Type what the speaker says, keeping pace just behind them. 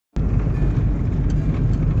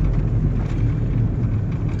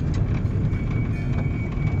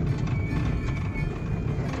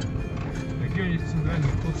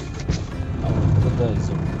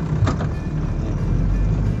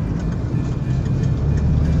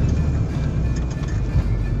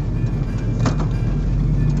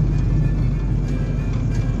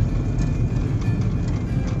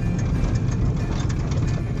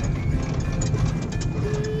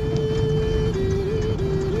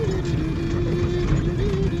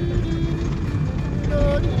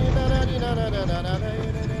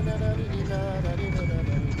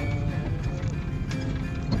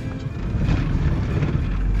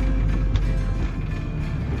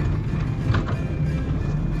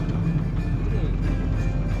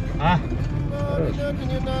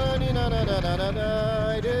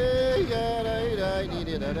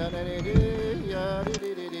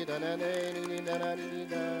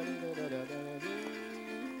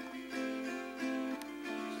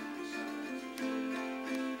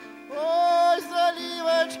Ой,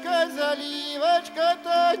 заливочка, заливочка,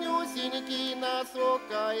 тонюсенький носок,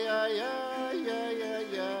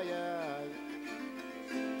 ай-яй-яй-яй-яй-яй.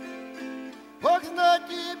 Ох, знать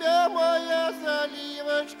тебя, моя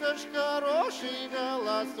заливочка, ж хороший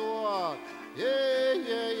голосок,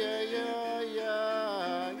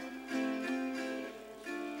 эй-яй-яй-яй-яй.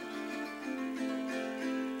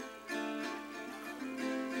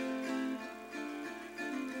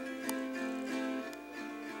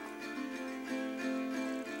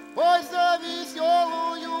 Ой, за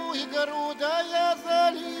веселую игру, да я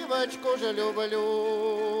заливочку же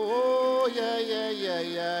люблю,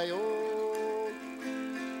 яй-яй-яй-яй.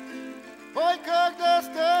 Ой, когда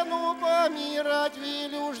стану помирать,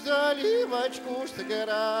 велю ж заливочку ж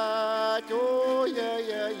сыграть, ой,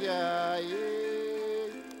 яй-яй-яй.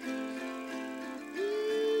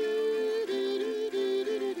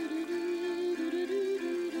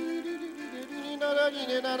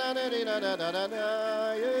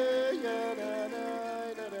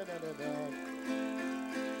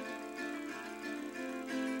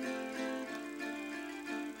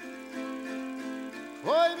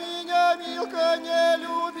 Ой, меня Милка не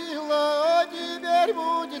любила, а теперь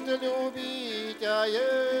будет любить,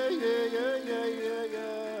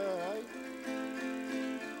 ай-яй-яй-яй-яй-яй.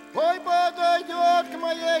 Ой, подойдет к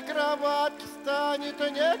моей кроватке, станет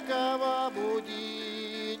некого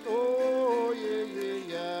будить,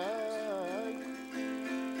 ой-яй-яй-яй.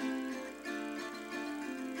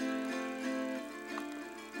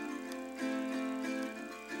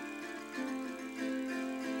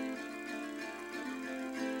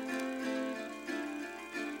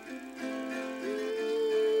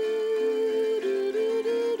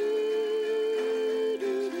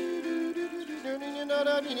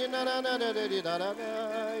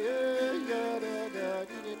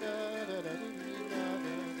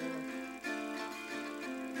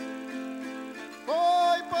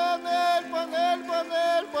 Ой, панель, панель,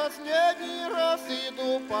 панель, последний раз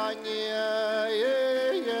иду по ней,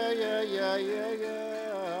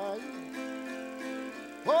 ай-яй-яй-яй-яй.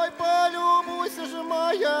 Ой, полюбуйся же,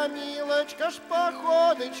 моя милочка, ж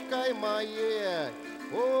походочкой моей,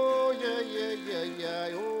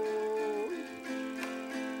 ой-яй-яй-яй-яй, ой.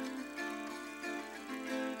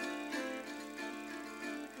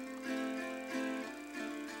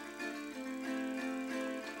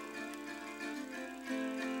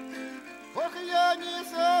 Ох, я не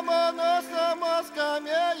сама, но сама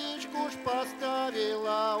скамеечку ж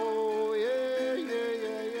поставила,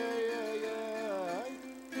 ой-яй-яй-яй-яй-яй.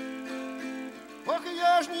 Ох,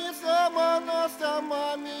 я ж не сама, но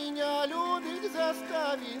сама меня любить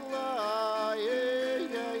заставила,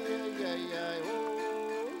 эй-яй-яй-яй-яй, ой.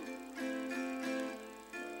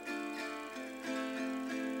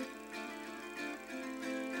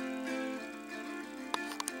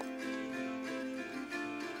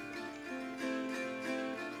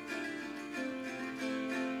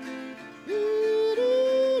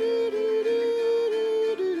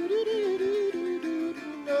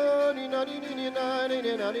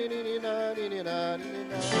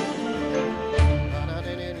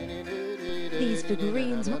 These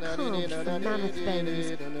figurines were carved from mammoth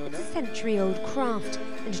bones. It's a century-old craft,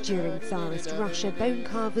 and during Tsarist Russia, bone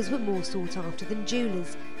carvers were more sought after than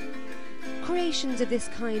jewelers. Creations of this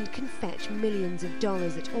kind can fetch millions of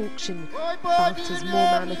dollars at auction, but as more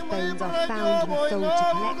mammoth bones are found and sold to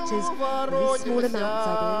collectors, only small amounts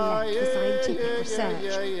are being left for scientific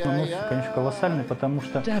research. Конечно, колоссальный, потому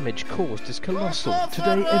что damage caused is colossal.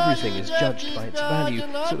 Today everything is judged by its value,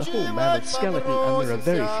 so the whole mammoth skeleton, and there are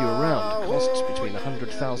very few around, costs between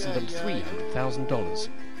 $100,000 and $300,000.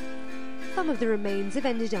 Some of the remains have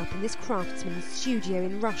ended up in this craftsman's studio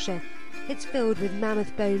in Russia. It's filled with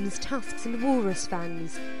mammoth bones, tusks and walrus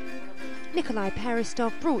fangs. Nikolai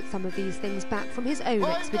Peristov brought some of these things back from his own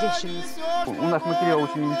expeditions. The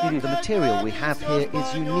material we have here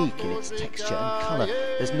is unique in its texture and colour.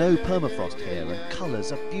 There's no permafrost here, and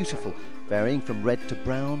colours are beautiful, varying from red to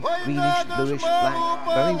brown, greenish, bluish, black,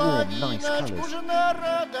 very warm, nice colours.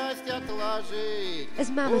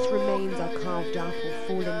 As mammoth remains are carved up or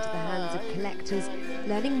fall into the hands of collectors,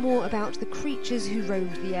 learning more about the creatures who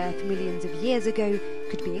roamed the earth millions of years ago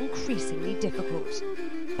could be increasingly difficult.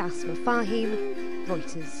 Basma Fahim,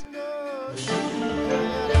 Reuters.